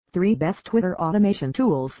3 Best Twitter Automation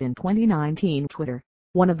Tools in 2019. Twitter,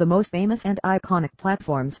 one of the most famous and iconic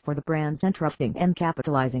platforms for the brands entrusting and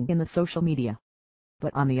capitalizing in the social media.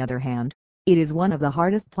 But on the other hand, it is one of the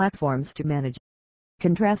hardest platforms to manage.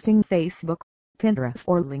 Contrasting Facebook, Pinterest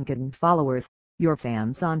or LinkedIn followers, your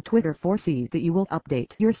fans on Twitter foresee that you will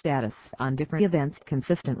update your status on different events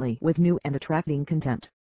consistently with new and attracting content.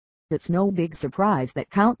 It's no big surprise that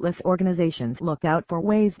countless organizations look out for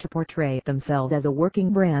ways to portray themselves as a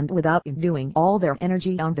working brand without imbuing all their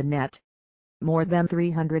energy on the net. More than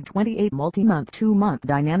 328 multi-month 2-month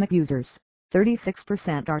dynamic users,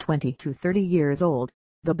 36% are 20 to 30 years old.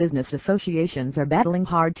 The business associations are battling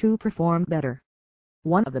hard to perform better.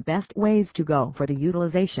 One of the best ways to go for the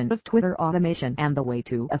utilization of Twitter automation and the way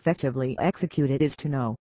to effectively execute it is to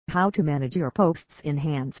know how to manage your posts,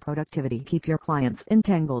 enhance productivity, keep your clients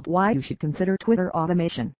entangled. Why you should consider Twitter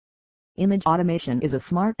automation. Image automation is a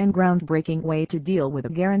smart and groundbreaking way to deal with a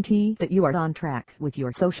guarantee that you are on track with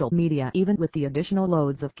your social media even with the additional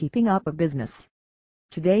loads of keeping up a business.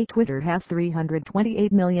 Today Twitter has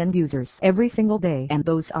 328 million users every single day, and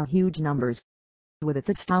those are huge numbers. With its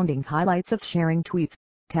astounding highlights of sharing tweets,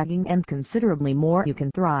 tagging and considerably more, you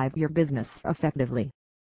can thrive your business effectively.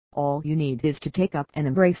 All you need is to take up and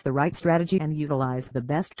embrace the right strategy and utilize the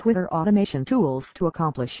best Twitter automation tools to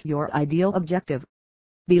accomplish your ideal objective.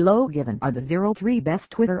 Below given are the 3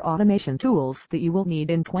 best Twitter automation tools that you will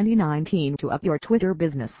need in 2019 to up your Twitter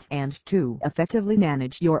business and to effectively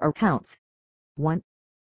manage your accounts. 1.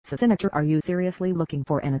 Signature. Are you seriously looking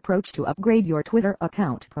for an approach to upgrade your Twitter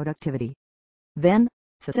account productivity? Then,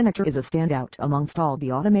 Signature is a standout amongst all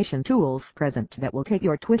the automation tools present that will take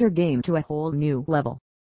your Twitter game to a whole new level.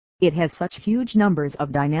 It has such huge numbers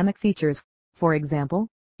of dynamic features. For example,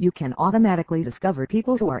 you can automatically discover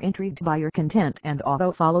people who are intrigued by your content and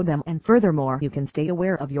auto-follow them, and furthermore you can stay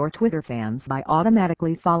aware of your Twitter fans by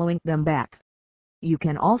automatically following them back. You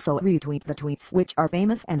can also retweet the tweets which are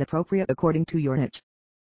famous and appropriate according to your niche.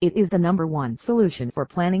 It is the #1 solution for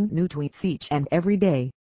planning new tweets each and every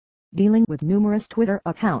day. Dealing with numerous Twitter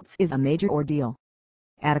accounts is a major ordeal.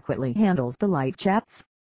 Adequately handles the live chats.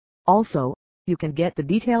 Also, you can get the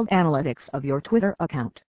detailed analytics of your Twitter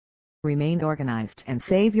account. Remain organized and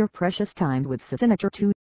save your precious time with Signature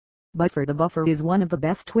 2. Buffer. The Buffer is one of the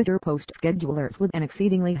best Twitter post schedulers with an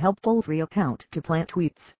exceedingly helpful free account to plan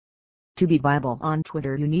tweets. To be viable on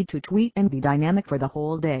Twitter you need to tweet and be dynamic for the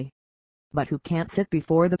whole day. But who can't sit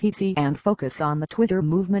before the PC and focus on the Twitter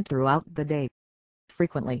movement throughout the day?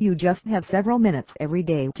 Frequently you just have several minutes every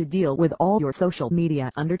day to deal with all your social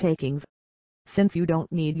media undertakings. Since you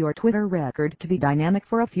don't need your Twitter record to be dynamic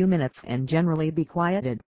for a few minutes and generally be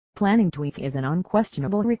quieted, planning tweets is an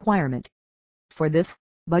unquestionable requirement. For this,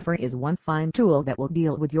 Buffer is one fine tool that will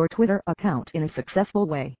deal with your Twitter account in a successful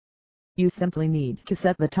way. You simply need to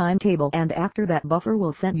set the timetable, and after that Buffer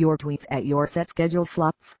will send your tweets at your set schedule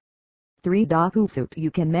slots. 3. Hootsuite.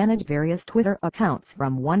 You can manage various Twitter accounts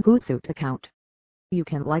from one Hootsuite account. You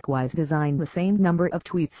can likewise design the same number of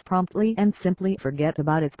tweets promptly and simply forget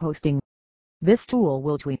about its posting. This tool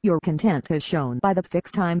will tweet your content as shown by the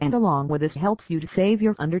fixed time, and along with this helps you to save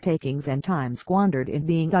your undertakings and time squandered in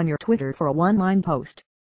being on your Twitter for a one-line post.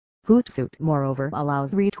 Hootsuite moreover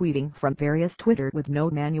allows retweeting from various Twitter with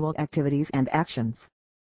no manual activities and actions.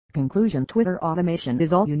 Conclusion. Twitter automation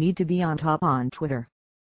is all you need to be on top on Twitter.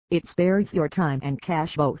 It spares your time and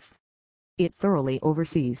cash both. It thoroughly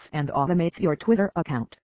oversees and automates your Twitter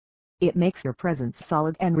account. It makes your presence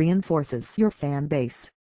solid and reinforces your fan base.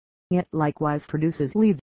 It likewise produces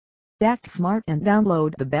leads. Act smart and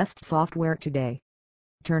download the best software today.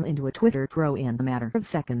 Turn into a Twitter pro in a matter of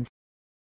seconds.